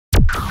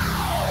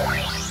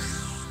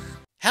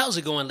How's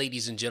it going,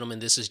 ladies and gentlemen?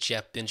 This is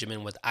Jeff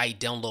Benjamin with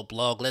iDownload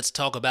Blog. Let's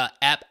talk about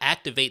App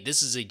Activate.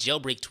 This is a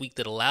jailbreak tweak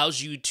that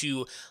allows you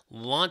to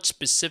launch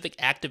specific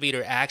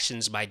activator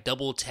actions by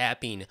double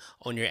tapping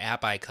on your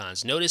app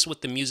icons. Notice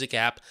with the music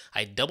app,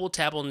 I double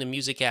tap on the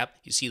music app.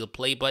 You see the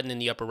play button in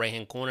the upper right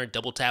hand corner.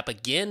 Double tap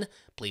again,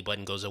 play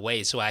button goes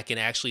away. So I can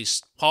actually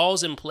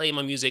pause and play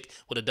my music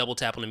with a double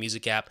tap on the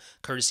music app,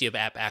 courtesy of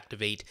App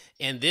Activate.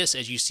 And this,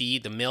 as you see,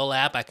 the mail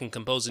app, I can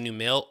compose a new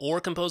mail or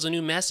compose a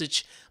new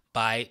message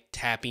by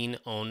tapping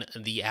on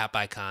the app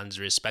icons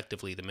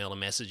respectively, the Mail and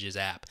Messages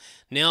app.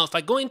 Now, if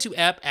I go into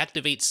App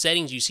Activate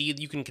settings, you see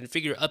you can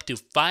configure up to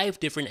 5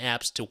 different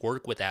apps to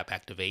work with App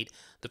Activate.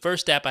 The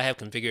first app I have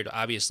configured,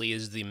 obviously,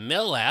 is the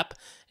Mail app,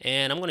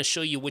 and I'm going to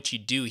show you what you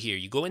do here.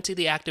 You go into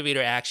the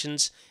Activator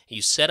actions,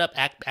 you set up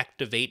App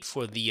Activate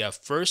for the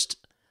first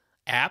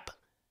app,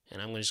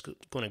 and I'm just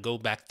going to go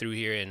back through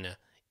here and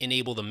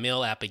enable the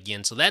Mail app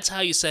again. So that's how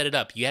you set it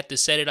up. You have to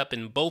set it up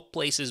in both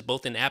places,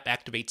 both in App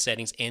Activate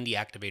settings and the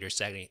Activator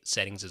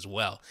settings as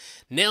well.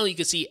 Now you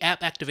can see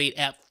App Activate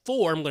app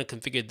 4. I'm going to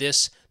configure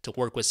this to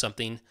work with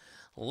something.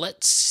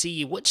 Let's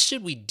see, what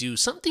should we do?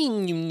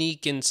 Something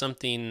unique and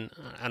something,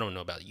 I don't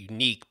know about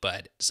unique,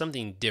 but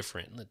something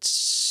different. Let's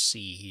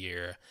see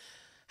here.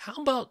 How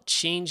about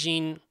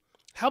setting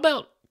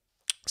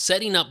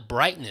up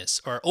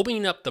brightness or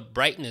opening up the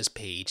brightness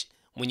page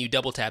when you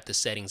double tap the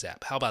settings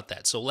app? How about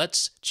that? So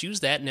let's choose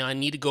that. Now I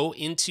need to go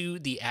into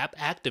the App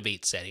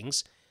Activate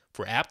settings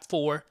for app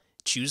 4,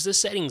 choose the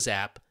settings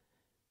app,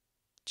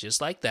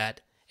 just like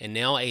that. And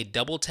now a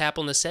double tap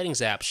on the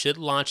settings app should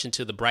launch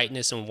into the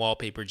brightness and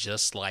wallpaper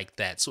just like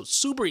that. So it's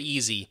super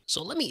easy.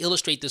 So let me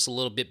illustrate this a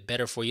little bit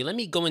better for you. Let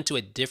me go into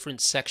a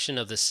different section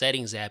of the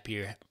settings app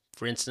here.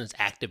 For instance,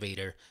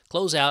 Activator.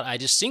 Close out, I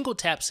just single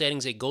tap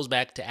settings, it goes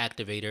back to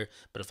Activator.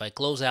 But if I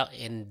close out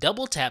and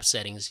double tap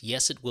settings,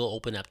 yes, it will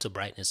open up to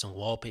brightness and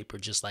wallpaper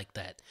just like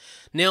that.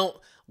 Now,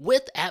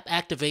 with App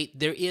Activate,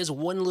 there is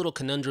one little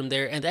conundrum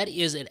there, and that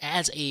is it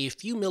adds a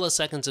few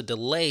milliseconds of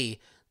delay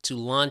to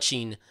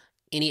launching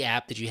any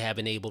app that you have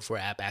enabled for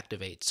App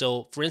Activate.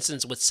 So, for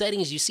instance, with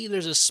settings, you see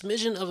there's a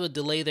smidgen of a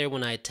delay there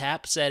when I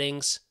tap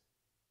settings.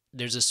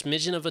 There's a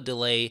smidgen of a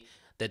delay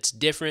that's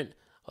different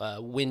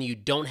when you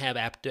don't have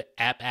App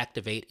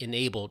Activate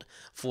enabled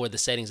for the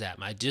settings app.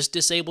 I just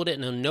disabled it,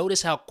 and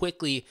notice how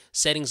quickly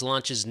settings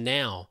launches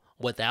now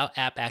without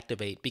App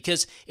Activate,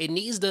 because it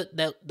needs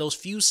those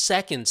few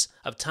seconds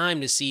of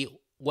time to see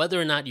whether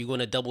or not you're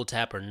going to double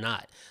tap or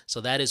not. So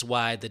that is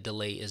why the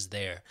delay is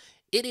there.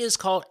 It is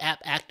called App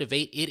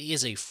Activate. It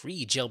is a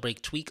free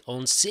jailbreak tweak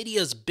on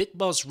Cydia's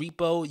BigBoss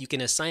repo. You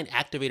can assign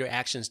activator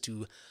actions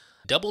to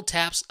double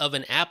taps of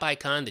an app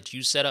icon that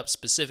you set up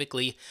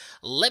specifically.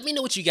 Let me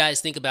know what you guys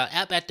think about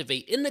App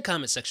Activate in the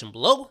comment section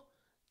below.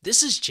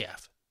 This is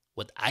Jeff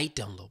with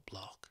iDownload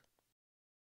Blog.